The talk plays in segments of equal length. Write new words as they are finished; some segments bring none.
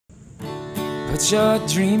Put your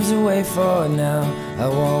dreams away for now. I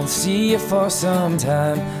won't see you for some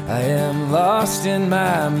time. I am lost in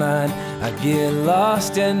my mind. I get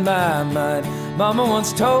lost in my mind. Mama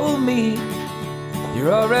once told me,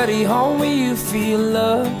 you're already home when you feel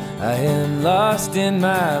love. I am lost in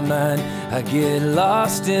my mind. I get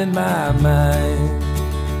lost in my mind.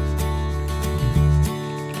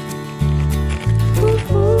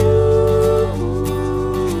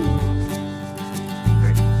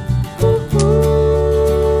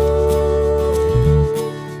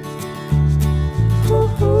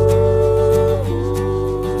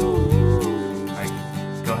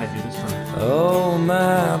 Oh,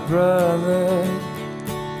 my brother,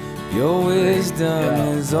 your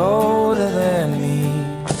wisdom is older than me.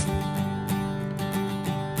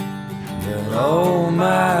 But oh,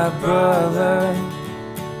 my brother,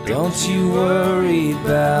 don't you worry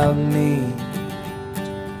about me.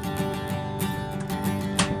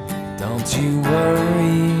 Don't you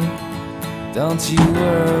worry, don't you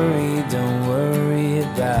worry, don't worry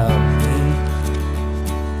about me.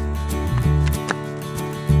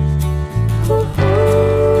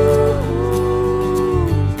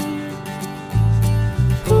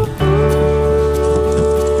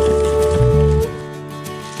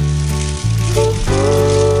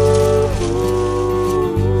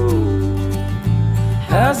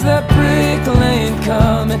 How's that brick lane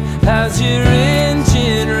coming? How's your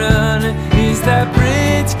engine running? Is that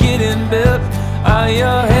bridge getting built? Are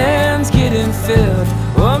your hands getting filled?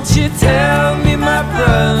 Won't you tell me, my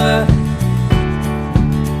brother,